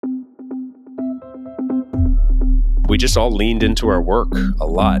we just all leaned into our work a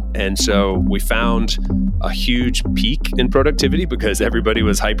lot. And so we found a huge peak in productivity because everybody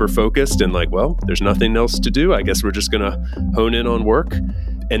was hyper-focused and like, well, there's nothing else to do. I guess we're just going to hone in on work.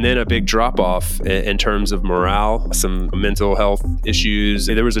 And then a big drop-off in terms of morale, some mental health issues.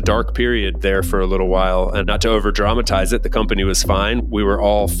 There was a dark period there for a little while. And not to over-dramatize it, the company was fine. We were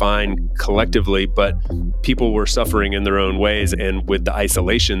all fine collectively, but people were suffering in their own ways. And with the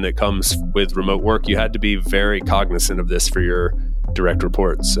isolation that comes with remote work, you had to be very cognizant of this for your direct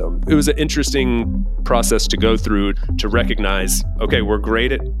reports. So it was an interesting process to go through to recognize, okay, we're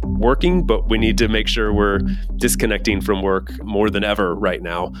great at working, but we need to make sure we're disconnecting from work more than ever right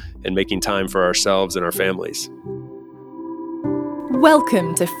now and making time for ourselves and our families.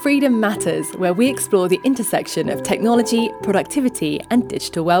 Welcome to Freedom Matters, where we explore the intersection of technology, productivity, and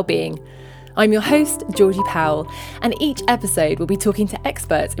digital well-being. I'm your host, Georgie Powell, and each episode we'll be talking to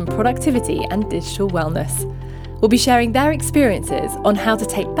experts in productivity and digital wellness. We'll be sharing their experiences on how to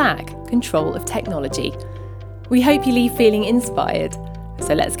take back control of technology. We hope you leave feeling inspired,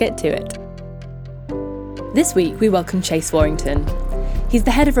 so let's get to it. This week we welcome Chase Warrington. He's the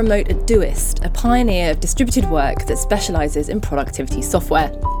head of remote at Doist, a pioneer of distributed work that specialises in productivity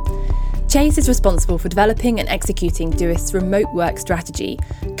software. Chase is responsible for developing and executing Doist's remote work strategy,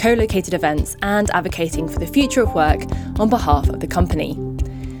 co-located events, and advocating for the future of work on behalf of the company.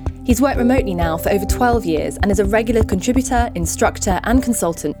 He's worked remotely now for over 12 years and is a regular contributor, instructor and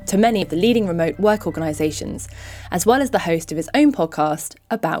consultant to many of the leading remote work organisations, as well as the host of his own podcast,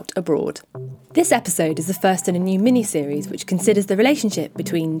 About Abroad. This episode is the first in a new mini-series which considers the relationship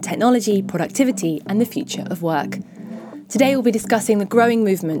between technology, productivity and the future of work. Today we'll be discussing the growing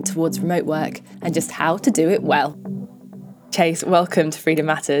movement towards remote work and just how to do it well. Chase, welcome to Freedom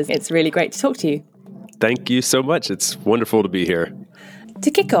Matters. It's really great to talk to you. Thank you so much. It's wonderful to be here. To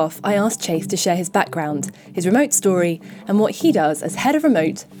kick off, I asked Chase to share his background, his remote story, and what he does as head of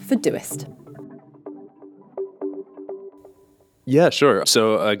remote for Doist. Yeah, sure.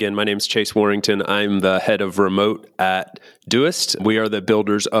 So again, my name's Chase Warrington. I'm the head of remote at Doist. We are the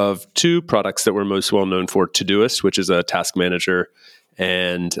builders of two products that we're most well known for, Todoist, which is a task manager,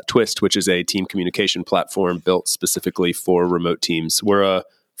 and Twist, which is a team communication platform built specifically for remote teams. We're a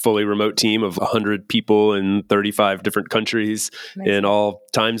fully remote team of 100 people in 35 different countries. Amazing. In all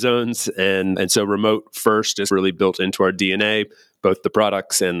time zones. And so remote first is really built into our DNA, both the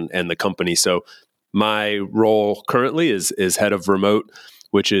products and the company. So my role currently is head of remote,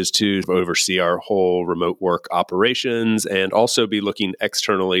 which is to oversee our whole remote work operations and also be looking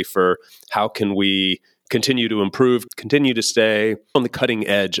externally for how can we continue to improve, continue to stay on the cutting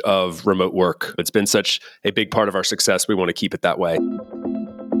edge of remote work. It's been such a big part of our success. We want to keep it that way.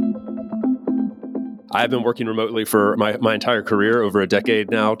 I've been working remotely for my entire career, over a decade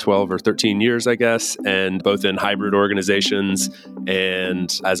now, 12 or 13 years, I guess, and both in hybrid organizations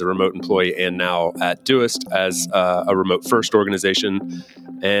and as a remote employee and now at Doist as a remote first organization.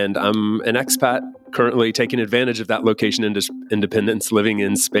 And I'm an expat currently taking advantage of that location independence, living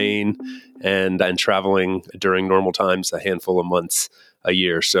in Spain and traveling during normal times a handful of months a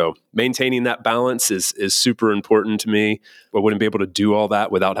year. So maintaining that balance is super important to me. I wouldn't be able to do all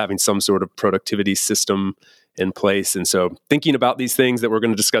that without having some sort of productivity system in place. And so thinking about these things that we're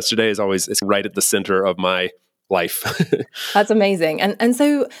going to discuss today it's right at the center of my life. That's amazing. And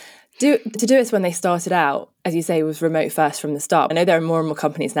so Todoist, when they started out, as you say, was remote first from the start. I know there are more and more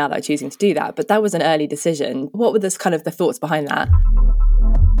companies now that are choosing to do that, but that was an early decision. What were the thoughts behind that?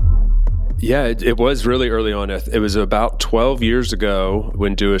 Yeah, it was really early on. It was about 12 years ago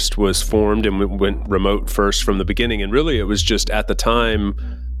when Doist was formed and we went remote first from the beginning. And really, it was just at the time,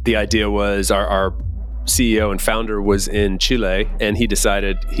 the idea was our CEO and founder was in Chile, and he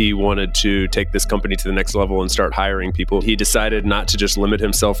decided he wanted to take this company to the next level and start hiring people. He decided not to just limit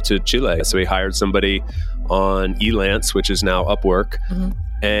himself to Chile. So he hired somebody on Elance, which is now Upwork. Mm-hmm.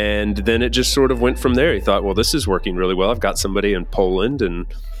 And then it just sort of went from there. He thought, well, this is working really well. I've got somebody in Poland, and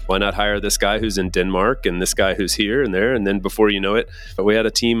why not hire this guy who's in Denmark and this guy who's here and there? And then before you know it, we had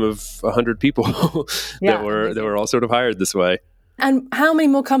a team of 100 people that were all sort of hired this way. And how many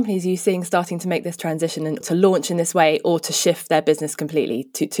more companies are you seeing starting to make this transition and to launch in this way or to shift their business completely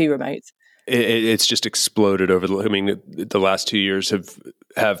to remote? It's just exploded over the last 2 years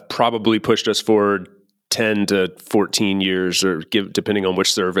have probably pushed us forward 10 to 14 years, or depending on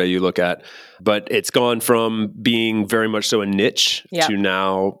which survey you look at. But it's gone from being very much so a niche to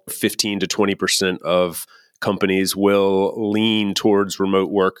now 15 to 20% of companies will lean towards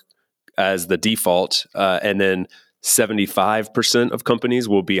remote work as the default. And then 75% of companies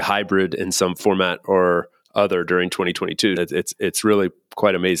will be hybrid in some format or other during 2022. It's really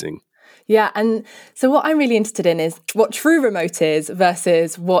quite amazing. Yeah. And so what I'm really interested in is what true remote is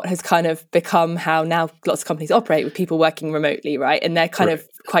versus what has kind of become how now lots of companies operate with people working remotely, right? And they're kind of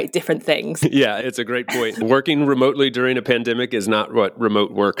quite different things. Yeah, it's a great point. Working remotely during a pandemic is not what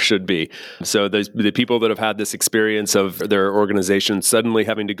remote work should be. So the people that have had this experience of their organization suddenly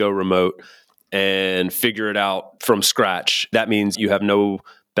having to go remote and figure it out from scratch, that means you have no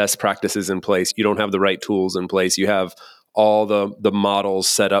best practices in place. You don't have the right tools in place. You have all the models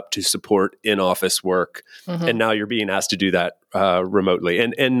set up to support in-office work. Mm-hmm. And now you're being asked to do that remotely.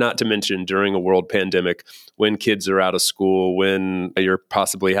 And not to mention during a world pandemic, when kids are out of school, when you're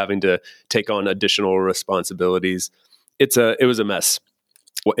possibly having to take on additional responsibilities. It was a mess.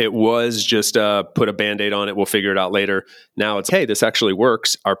 It was just put a Band-Aid on it. We'll figure it out later. Now it's, hey, this actually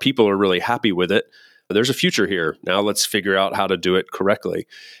works. Our people are really happy with it. There's a future here. Now let's figure out how to do it correctly.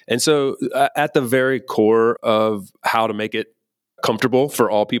 And so at the very core of how to make it comfortable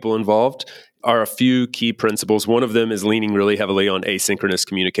for all people involved are a few key principles. One of them is leaning really heavily on asynchronous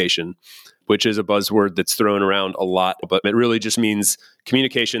communication, which is a buzzword that's thrown around a lot, but it really just means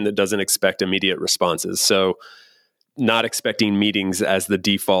communication that doesn't expect immediate responses. So not expecting meetings as the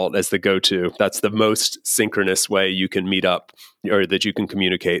default, as the go-to. That's the most synchronous way you can meet up or that you can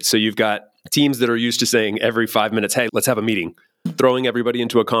communicate. So you've got teams that are used to saying every 5 minutes, hey, let's have a meeting, throwing everybody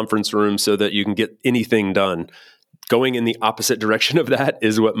into a conference room so that you can get anything done. Going in the opposite direction of that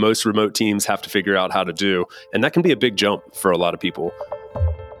is what most remote teams have to figure out how to do. And that can be a big jump for a lot of people.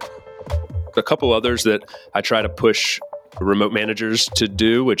 A couple others that I try to push remote managers to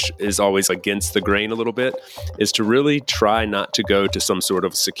do, which is always against the grain a little bit, is to really try not to go to some sort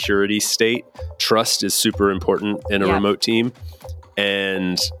of security state. Trust is super important in a remote team.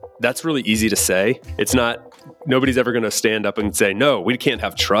 And that's really easy to say. It's not, nobody's ever going to stand up and say, no, we can't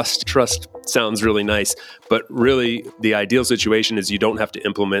have trust. Trust sounds really nice. But really, the ideal situation is you don't have to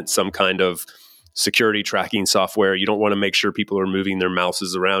implement some kind of security tracking software. You don't want to make sure people are moving their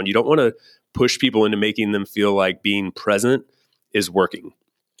mouses around. You don't want to push people into making them feel like being present is working.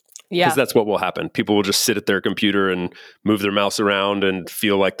 Yeah. Because that's what will happen. People will just sit at their computer and move their mouse around and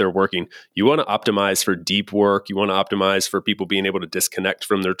feel like they're working. You want to optimize for deep work. You want to optimize for people being able to disconnect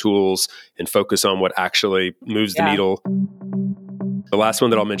from their tools and focus on what actually moves the needle. The last one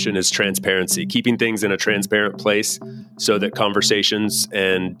that I'll mention is transparency, keeping things in a transparent place so that conversations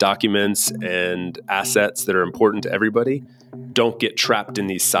and documents and assets that are important to everybody don't get trapped in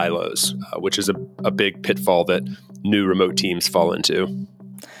these silos, which is a big pitfall that new remote teams fall into.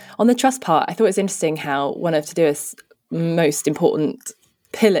 On the trust part, I thought it was interesting how one of Todoist's most important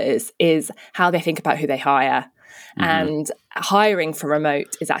pillars is how they think about who they hire. Mm-hmm. And hiring for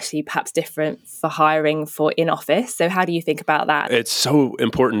remote is actually perhaps different for hiring for in-office. So how do you think about that? It's so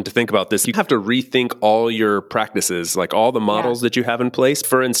important to think about this. You have to rethink all your practices, like all the models that you have in place.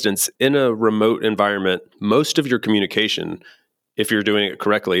 For instance, in a remote environment, most of your communication, if you're doing it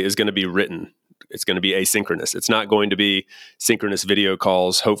correctly, is going to be written. It's going to be asynchronous. It's not going to be synchronous video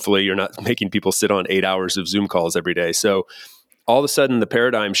calls. Hopefully, you're not making people sit on 8 hours of Zoom calls every day. So all of a sudden, the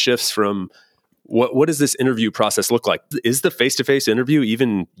paradigm shifts from what does this interview process look like? Is the face-to-face interview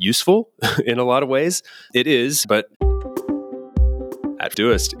even useful in a lot of ways? It is, but at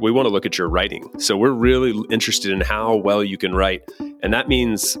Todoist, we want to look at your writing. So we're really interested in how well you can write. And that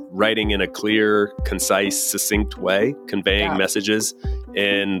means writing in a clear, concise, succinct way, conveying messages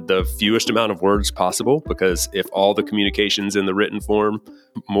in the fewest amount of words possible, because if all the communication's in the written form,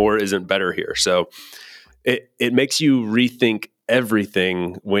 more isn't better here. So it makes you rethink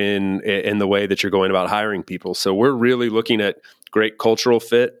everything when in the way that you're going about hiring people. So we're really looking at great cultural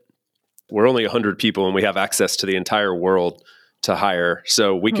fit. We're only 100 people and we have access to the entire world to hire.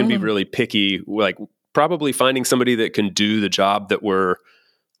 So we can be really picky, like probably finding somebody that can do the job that we're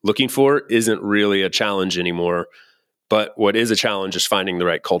looking for isn't really a challenge anymore. But what is a challenge is finding the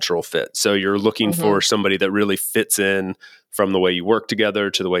right cultural fit. So you're looking for somebody that really fits in from the way you work together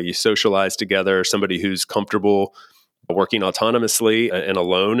to the way you socialize together, somebody who's comfortable working autonomously and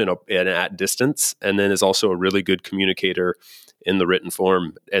alone and at distance, and then is also a really good communicator in the written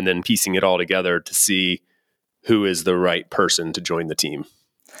form, and then piecing it all together to see who is the right person to join the team.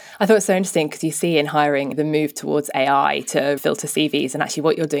 I thought it was so interesting because you see in hiring the move towards AI to filter CVs, and actually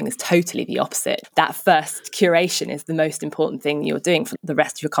what you're doing is totally the opposite. That first curation is the most important thing you're doing for the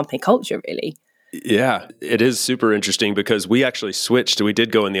rest of your company culture, really. Yeah, it is super interesting because we actually switched. We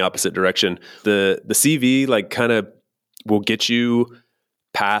did go in the opposite direction. The CV like kind of will get you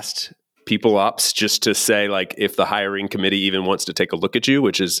past people ops just to say like if the hiring committee even wants to take a look at you,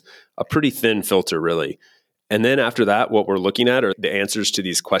 which is a pretty thin filter really. And then after that, what we're looking at are the answers to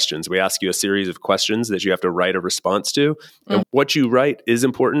these questions. We ask you a series of questions that you have to write a response to. And what you write is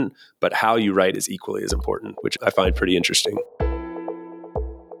important, but how you write is equally as important, which I find pretty interesting.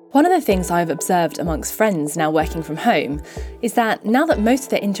 One of the things I've observed amongst friends now working from home is that now that most of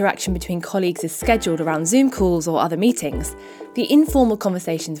their interaction between colleagues is scheduled around Zoom calls or other meetings, the informal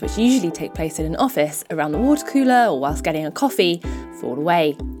conversations which usually take place in an office around the water cooler or whilst getting a coffee fall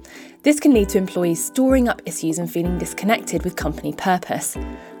away. This can lead to employees storing up issues and feeling disconnected with company purpose.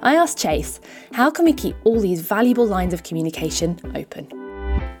 I asked Chase, how can we keep all these valuable lines of communication open?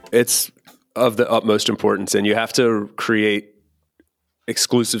 It's of the utmost importance, and you have to create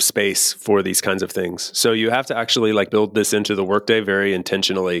exclusive space for these kinds of things. So you have to actually build this into the workday very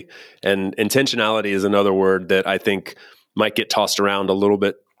intentionally. And intentionality is another word that I think might get tossed around a little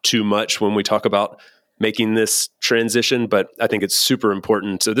bit too much when we talk about making this transition, but I think it's super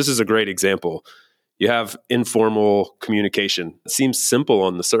important. So this is a great example. You have informal communication. It seems simple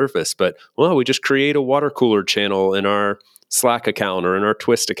on the surface, but we just create a water cooler channel in our Slack account or in our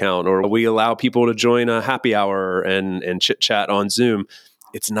Twist account, or we allow people to join a happy hour and chit chat on Zoom.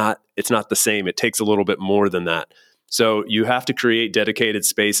 It's not the same. It takes a little bit more than that. So you have to create dedicated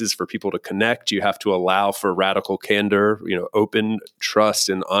spaces for people to connect. You have to allow for radical candor, open trust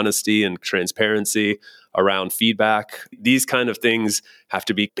and honesty and transparency around feedback. These kind of things have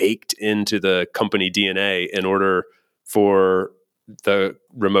to be baked into the company DNA in order for the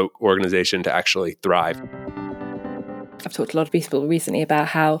remote organization to actually thrive. I've talked to a lot of people recently about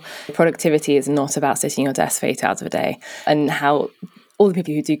how productivity is not about sitting at your desk for 8 hours of a day, and how all the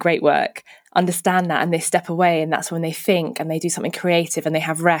people who do great work understand that and they step away, and that's when they think and they do something creative and they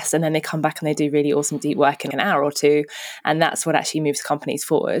have rest, and then they come back and they do really awesome deep work in an hour or two, and that's what actually moves companies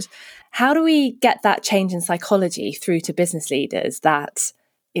forward. How do we get that change in psychology through to business leaders that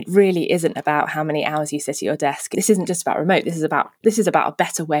it really isn't about how many hours you sit at your desk? This isn't just about remote. This is about a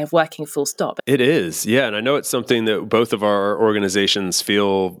better way of working, full stop. It is. Yeah. And I know it's something that both of our organizations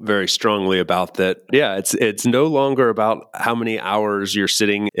feel very strongly about, that, it's no longer about how many hours you're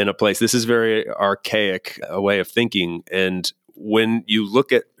sitting in a place. This is very archaic way of thinking. And when you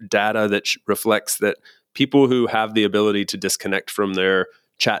look at data that reflects that people who have the ability to disconnect from their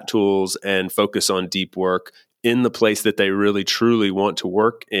chat tools and focus on deep work in the place that they really truly want to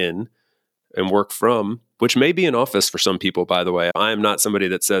work in and work from, which may be an office for some people, by the way. I am not somebody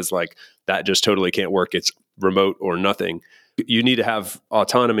that says that just totally can't work. It's remote or nothing. You need to have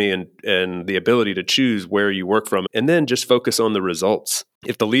autonomy and the ability to choose where you work from, and then just focus on the results.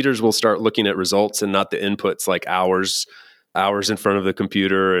 If the leaders will start looking at results and not the inputs like hours in front of the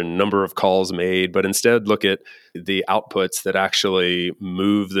computer and number of calls made, but instead look at the outputs that actually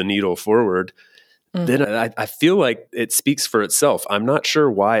move the needle forward, then I feel like it speaks for itself. I'm not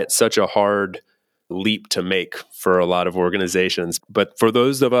sure why it's such a hard leap to make for a lot of organizations, but for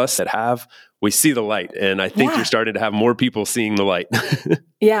those of us that have, we see the light, and I think you're starting to have more people seeing the light.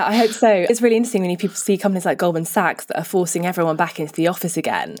 Yeah, I hope so. It's really interesting when you see companies like Goldman Sachs that are forcing everyone back into the office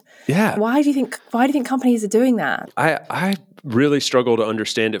again. Yeah. Why do you think companies are doing that? I really struggle to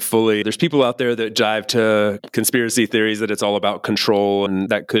understand it fully. There's people out there that jive to conspiracy theories that it's all about control, and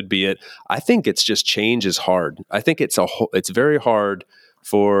that could be it. I think it's just change is hard. I think it's very hard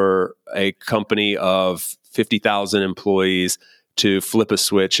for a company of 50,000 employees to flip a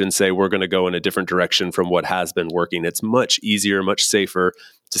switch and say, we're going to go in a different direction from what has been working. It's much easier, much safer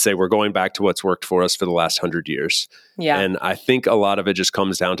to say we're going back to what's worked for us for the last 100 years. Yeah. And I think a lot of it just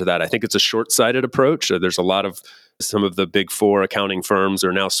comes down to that. I think it's a short-sighted approach. There's some of the big four accounting firms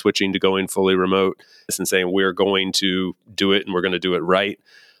are now switching to going fully remote and saying we're going to do it and we're going to do it right.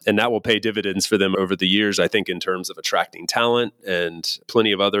 And that will pay dividends for them over the years, I think, in terms of attracting talent and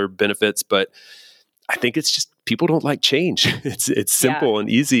plenty of other benefits. But I think it's just people don't like change. It's simple and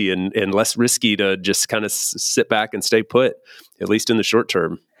easy and less risky to just kind of sit back and stay put, at least in the short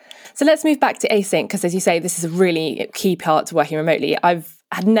term. So let's move back to async, because as you say, this is a really key part to working remotely. I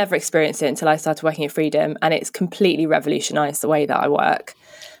had never experienced it until I started working at Freedom, and it's completely revolutionized the way that I work.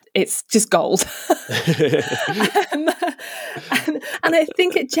 It's just gold. And I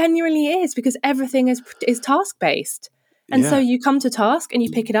think it genuinely is, because everything is task-based. And so you come to task and you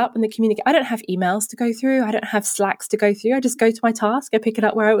pick it up and I don't have emails to go through. I don't have Slacks to go through. I just go to my task. I pick it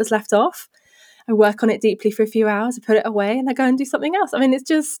up where it was left off. I work on it deeply for a few hours. I put it away and I go and do something else. I mean, it's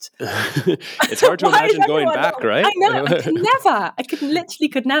just... It's hard to imagine going back, right? I know. I could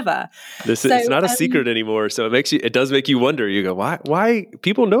never. It's not a secret anymore. So it does make you wonder. You go, why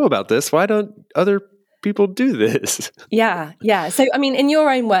people know about this? Why don't other people do this? Yeah. So, I mean, in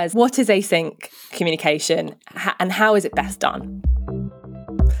your own words, what is async communication and how is it best done?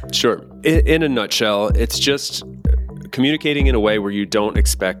 Sure. In a nutshell, it's just communicating in a way where you don't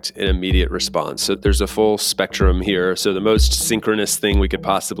expect an immediate response. So there's a full spectrum here. So the most synchronous thing we could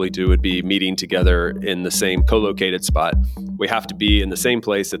possibly do would be meeting together in the same co-located spot. We have to be in the same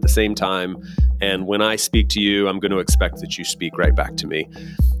place at the same time. And when I speak to you, I'm going to expect that you speak right back to me.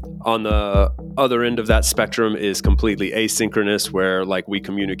 On the other end of that spectrum is completely asynchronous, where like we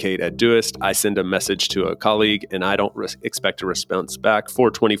communicate at Doist, I send a message to a colleague and I don't expect a response back for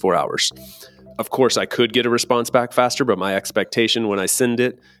 24 hours. Of course, I could get a response back faster, but my expectation when I send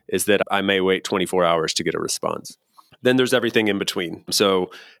it is that I may wait 24 hours to get a response. Then there's everything in between.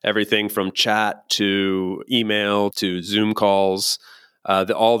 So everything from chat to email to Zoom calls,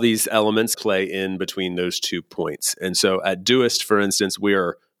 all these elements play in between those 2 points. And so at Doist, for instance, we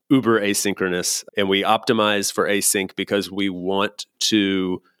are uber asynchronous, and we optimize for async because we want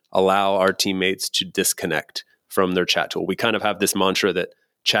to allow our teammates to disconnect from their chat tool. We kind of have this mantra that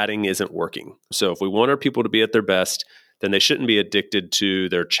chatting isn't working. So if we want our people to be at their best, then they shouldn't be addicted to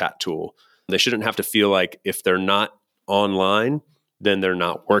their chat tool. They shouldn't have to feel like if they're not online, then they're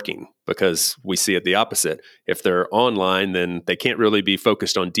not working, because we see it the opposite. If they're online, then they can't really be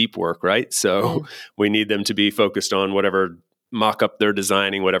focused on deep work, right? So we need them to be focused on whatever mock-up they're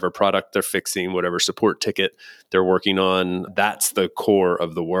designing, whatever product they're fixing, whatever support ticket they're working on. That's the core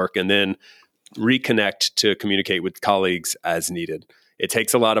of the work. And then reconnect to communicate with colleagues as needed. It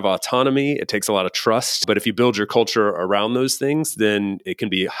takes a lot of autonomy. It takes a lot of trust. But if you build your culture around those things, then it can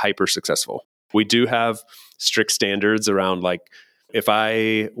be hyper successful. We do have strict standards around, like, if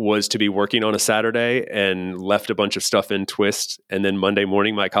I was to be working on a Saturday and left a bunch of stuff in Twist, and then Monday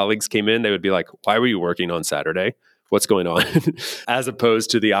morning my colleagues came in, they would be like, why were you working on Saturday? What's going on? As opposed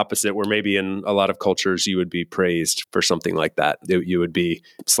to the opposite, where maybe in a lot of cultures you would be praised for something like that. You would be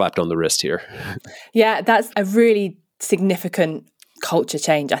slapped on the wrist here. Yeah, that's a really significant culture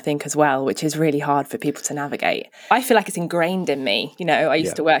change, I think, as well, which is really hard for people to navigate. I feel like it's ingrained in me. You know, I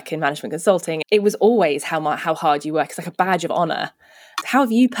used to work in management consulting. It was always how hard you work. It's like a badge of honor. How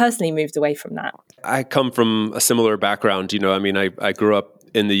have you personally moved away from that? I come from a similar background. I grew up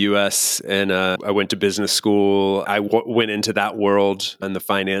in the US, and I went to business school. I went into that world and the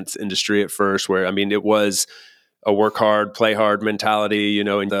finance industry at first, where, it was a work hard, play hard mentality,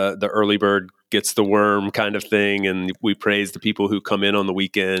 and the early bird gets the worm kind of thing. And we praise the people who come in on the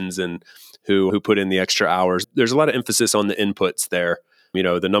weekends and who put in the extra hours. There's a lot of emphasis on the inputs there.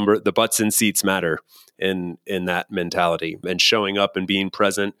 The butts in seats matter in that mentality, and showing up and being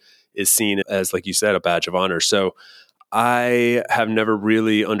present is seen as, like you said, a badge of honor. So I have never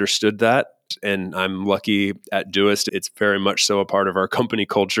really understood that. And I'm lucky at Doist. It's very much so a part of our company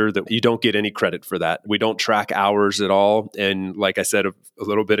culture that you don't get any credit for that. We don't track hours at all. And like I said a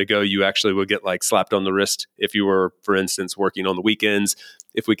little bit ago, you actually will get slapped on the wrist if you were, for instance, working on the weekends.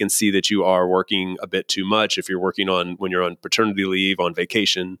 If we can see that you are working a bit too much, if you're working when you're on paternity leave, on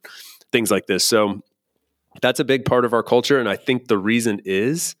vacation, things like this. So that's a big part of our culture. And I think the reason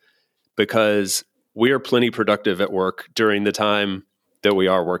is because we are plenty productive at work during the time that we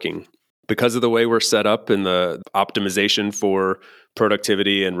are working. Because of the way we're set up and the optimization for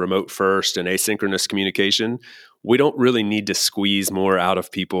productivity and remote first and asynchronous communication, we don't really need to squeeze more out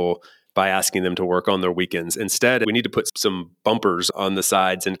of people by asking them to work on their weekends. Instead, we need to put some bumpers on the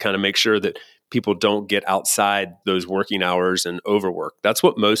sides and kind of make sure that people don't get outside those working hours and overwork. That's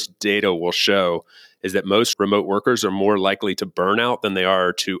what most data will show, is that most remote workers are more likely to burn out than they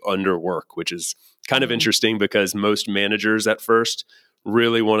are to underwork, which is kind of interesting, because most managers at first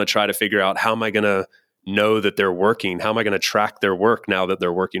really want to try to figure out, how am I going to know that they're working? How am I going to track their work now that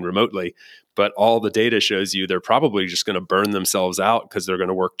they're working remotely? But all the data shows you they're probably just going to burn themselves out because they're going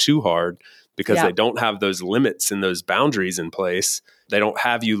to work too hard, because they don't have those limits and those boundaries in place. They don't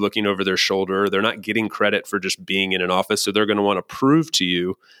have you looking over their shoulder. They're not getting credit for just being in an office. So they're going to want to prove to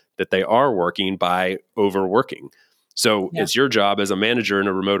you that they are working by overworking. So it's your job as a manager in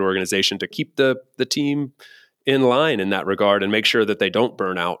a remote organization to keep the team in line in that regard and make sure that they don't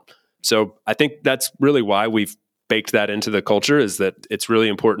burn out. So I think that's really why we've baked that into the culture, is that it's really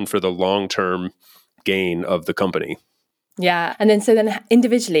important for the long-term gain of the company. Yeah. And then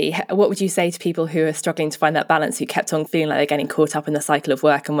individually, what would you say to people who are struggling to find that balance, who kept on feeling like they're getting caught up in the cycle of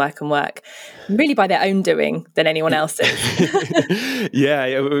work and work and work, really by their own doing than anyone else's?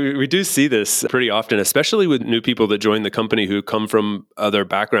 Yeah, we do see this pretty often, especially with new people that join the company who come from other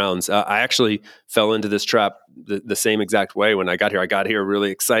backgrounds. I actually fell into this trap the same exact way when I got here. I got here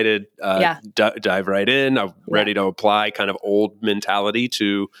really excited, dive right in. I'm ready to apply kind of old mentality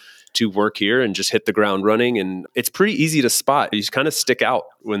to work here and just hit the ground running. And it's pretty easy to spot. You kind of stick out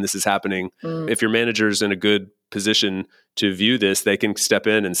when this is happening. If your manager's in a good position to view this, they can step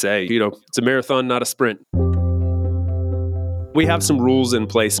in and say, it's a marathon, not a sprint. We have some rules in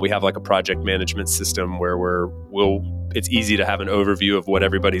place. We have like a project management system where it's easy to have an overview of what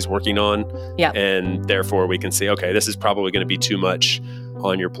everybody's working on. Yeah. And therefore we can say, okay, this is probably going to be too much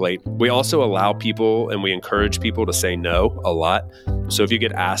on your plate. We also allow people and we encourage people to say no a lot. So if you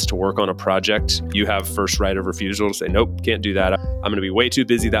get asked to work on a project, you have first right of refusal to say, nope, can't do that. I'm going to be way too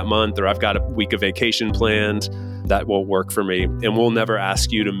busy that month, or I've got a week of vacation planned. That won't work for me. And we'll never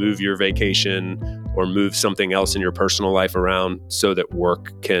ask you to move your vacation or move something else in your personal life around so that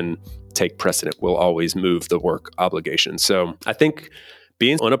work can take precedent. We'll always move the work obligation. So I think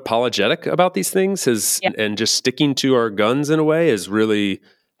being unapologetic about these things and just sticking to our guns in a way has really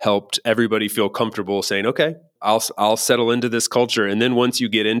helped everybody feel comfortable saying, okay, I'll settle into this culture. And then once you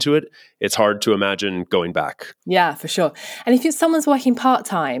get into it, it's hard to imagine going back. Yeah, for sure. And if someone's working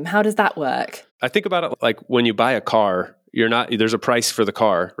part-time, how does that work? I think about it like when you buy a car, there's a price for the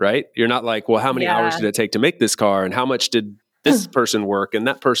car, right? You're not like, well, how many hours did it take to make this car? And how much did this person work and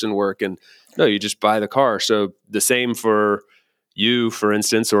that person work? And no, you just buy the car. So the same for you, for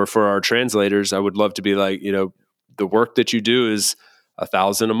instance, or for our translators. I would love to be like, the work that you do is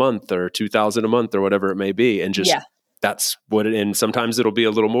 $1,000 a month or $2,000 a month or whatever it may be. And just that's what and sometimes it'll be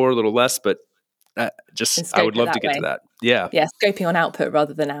a little more, a little less, but I would love to get to that. Yeah. Yeah. Scoping on output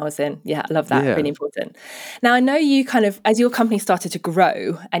rather than hours in. Yeah. I love that. Yeah. Really important. Now, I know you as your company started to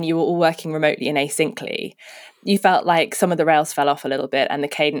grow and you were all working remotely and asyncly, you felt like some of the rails fell off a little bit and the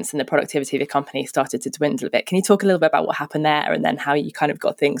cadence and the productivity of your company started to dwindle a bit. Can you talk a little bit about what happened there and then how you kind of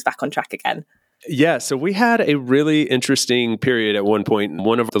got things back on track again? Yeah, so we had a really interesting period at one point.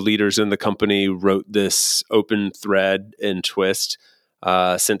 One of the leaders in the company wrote this open thread in Twist,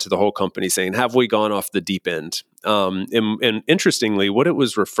 sent to the whole company saying, have we gone off the deep end? And interestingly, what it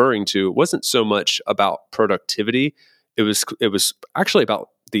was referring to wasn't so much about productivity. It was actually about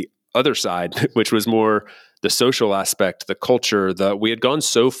the other side, which was more the social aspect, the culture. We had gone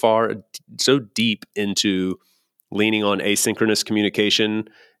so deep into leaning on asynchronous communication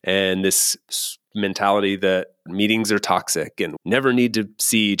and this mentality that meetings are toxic and never need to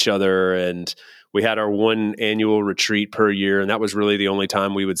see each other. And we had our one annual retreat per year, and that was really the only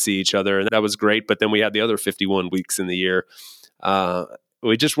time we would see each other. And that was great. But then we had the other 51 weeks in the year.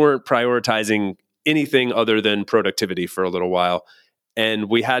 We just weren't prioritizing anything other than productivity for a little while. And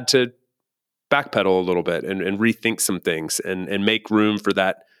we had to backpedal a little bit and rethink some things and make room for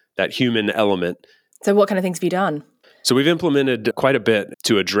that human element. So what kind of things have you done? So we've implemented quite a bit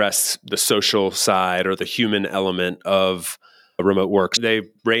to address the social side or the human element of remote work. They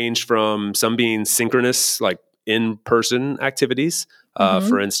range from some being synchronous, like in-person activities.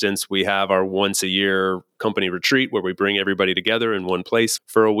 For instance, we have our once a year company retreat where we bring everybody together in one place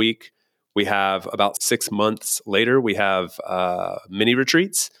for a week. We have about 6 months later, we have mini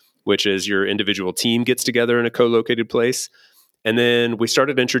retreats, which is your individual team gets together in a co-located place. And then we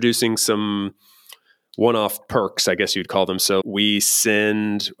started introducing some one-off perks, I guess you'd call them. So we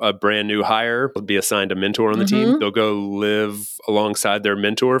send a brand new hire, will be assigned a mentor on the team. They'll go live alongside their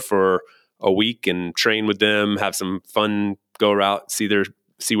mentor for a week and train with them, have some fun, go out, see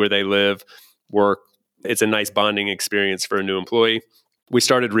where they live, work. It's a nice bonding experience for a new employee. We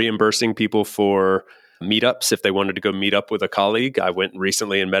started reimbursing people for meetups if they wanted to go meet up with a colleague. I went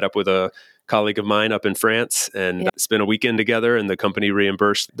recently and met up with a colleague of mine up in France and spent a weekend together, and the company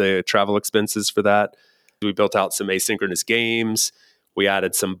reimbursed the travel expenses for that. We built out some asynchronous games. We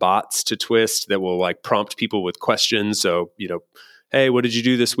added some bots to Twist that will like prompt people with questions. So, hey, what did you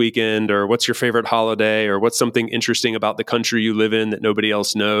do this weekend? Or what's your favorite holiday? Or what's something interesting about the country you live in that nobody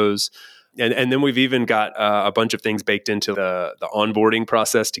else knows? And then we've even got a bunch of things baked into the onboarding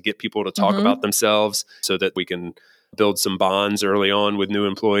process to get people to talk about themselves so that we can build some bonds early on with new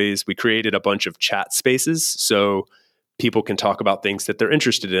employees. We created a bunch of chat spaces so people can talk about things that they're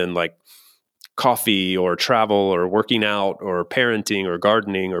interested in, like coffee or travel or working out or parenting or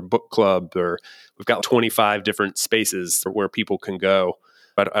gardening or book club. Or we've got 25 different spaces where people can go.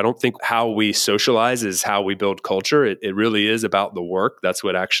 But I don't think how we socialize is how we build culture. It really is about the work. That's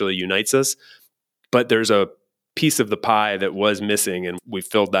what actually unites us. But there's a piece of the pie that was missing, and we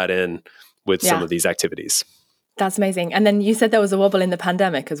filled that in with some of these activities. That's amazing. And then you said there was a wobble in the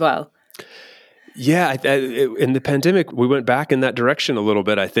pandemic as well. Yeah, in the pandemic, we went back in that direction a little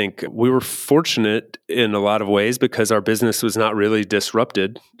bit. I think we were fortunate in a lot of ways because our business was not really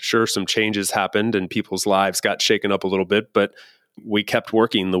disrupted. Sure, some changes happened and people's lives got shaken up a little bit, but we kept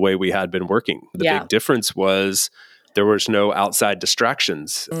working the way we had been working. The big difference was there was no outside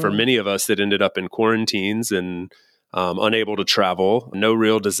distractions. For many of us that ended up in quarantines and unable to travel, no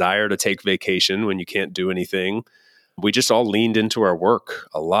real desire to take vacation when you can't do anything. We just all leaned into our work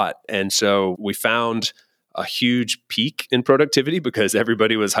a lot. And so we found a huge peak in productivity because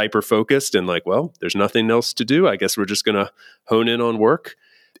everybody was hyper-focused and like, well, there's nothing else to do. I guess we're just going to hone in on work.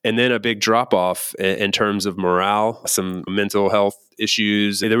 And then a big drop-off in terms of morale, some mental health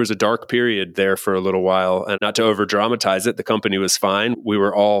issues. There was a dark period there for a little while. And not to over-dramatize it, the company was fine. We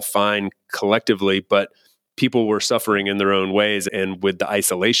were all fine collectively, but people were suffering in their own ways. And with the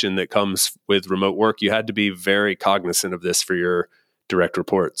isolation that comes with remote work, you had to be very cognizant of this for your direct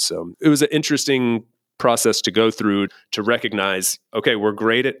reports. So it was an interesting process to go through to recognize, okay, we're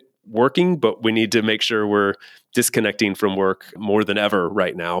great at working, but we need to make sure we're disconnecting from work more than ever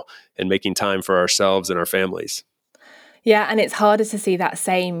right now and making time for ourselves and our families. Yeah, and it's harder to see that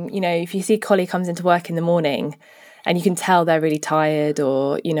same, if you see a colleague comes into work in the morning and you can tell they're really tired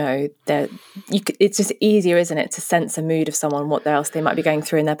or, it's just easier, isn't it, to sense a mood of someone, what else they might be going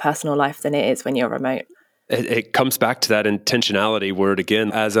through in their personal life than it is when you're remote. It comes back to that intentionality word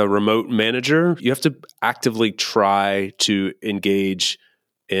again. As a remote manager, you have to actively try to engage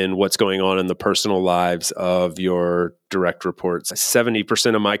in what's going on in the personal lives of your direct reports.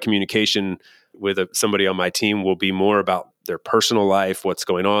 70% of my communication with somebody on my team will be more about their personal life, what's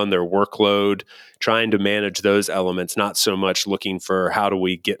going on, their workload, trying to manage those elements, not so much looking for how do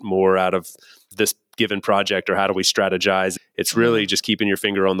we get more out of this given project or how do we strategize. It's really just keeping your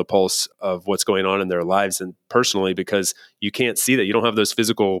finger on the pulse of what's going on in their lives and personally, because you can't see that. You don't have those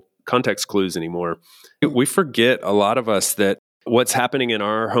physical context clues anymore. We forget, a lot of us, that what's happening in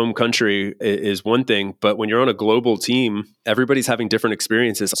our home country is one thing, but when you're on a global team, everybody's having different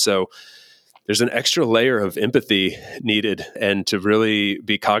experiences. So there's an extra layer of empathy needed and to really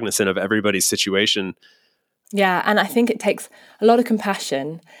be cognizant of everybody's situation. Yeah, and I think it takes a lot of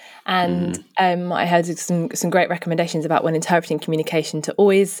compassion. And I heard some great recommendations about when interpreting communication to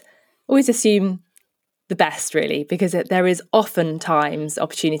always assume the best, really, because there is oftentimes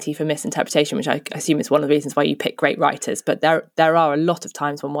opportunity for misinterpretation, which I assume is one of the reasons why you pick great writers. But there are a lot of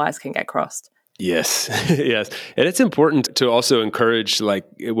times when wires can get crossed. Yes, yes. And it's important to also encourage, like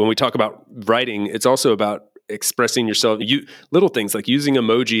when we talk about writing, it's also about expressing yourself. Little things like using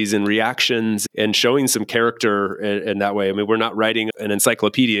emojis and reactions and showing some character in that way. I mean, we're not writing an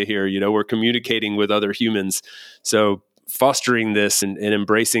encyclopedia here, we're communicating with other humans. So fostering this and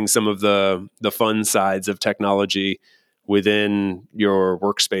embracing some of the fun sides of technology within your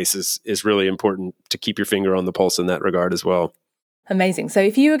workspace is really important to keep your finger on the pulse in that regard as well. Amazing. So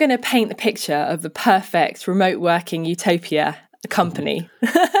if you were going to paint the picture of the perfect remote working utopia company,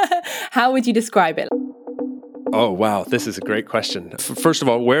 how would you describe it? Oh, wow. This is a great question. First of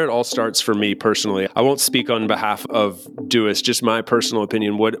all, where it all starts for me personally, I won't speak on behalf of Doist, just my personal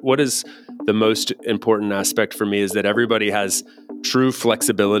opinion. What is the most important aspect for me is that everybody has true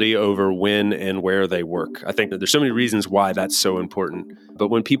flexibility over when and where they work. I think that there's so many reasons why that's so important. But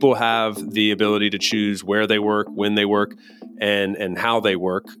when people have the ability to choose where they work, when they work, and how they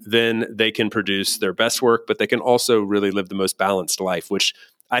work, then they can produce their best work, but they can also really live the most balanced life, which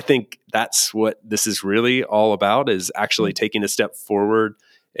I think that's what this is really all about, is actually taking a step forward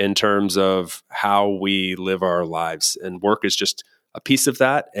in terms of how we live our lives. And work is just a piece of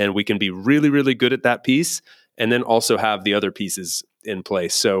that. And we can be really, really good at that piece and then also have the other pieces in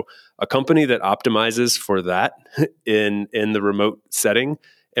place. So a company that optimizes for that in the remote setting,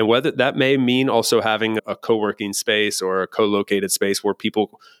 and whether that may mean also having a co-working space or a co-located space where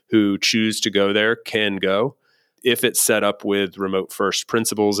people who choose to go there can go, if it's set up with remote first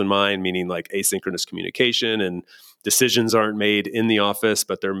principles in mind, meaning like asynchronous communication and decisions aren't made in the office,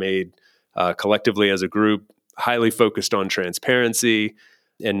 but they're made collectively as a group, highly focused on transparency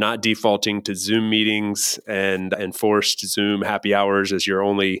and not defaulting to Zoom meetings and enforced Zoom happy hours as your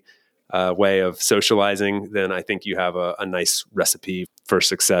only way of socializing, then I think you have a nice recipe for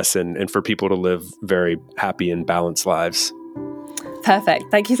success and for people to live very happy and balanced lives. Perfect.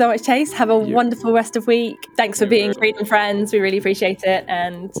 Thank you so much, Chase. Have a wonderful rest of week. Thanks for being Freedom Friends. We really appreciate it.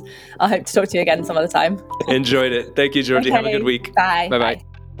 And I hope to talk to you again some other time. Enjoyed it. Thank you, Georgie. Okay. Have a good week. Bye. Bye-bye.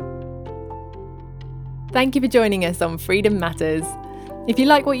 Thank you for joining us on Freedom Matters. If you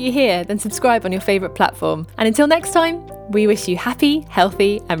like what you hear, then subscribe on your favourite platform. And until next time, we wish you happy,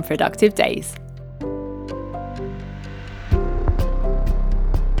 healthy, and productive days.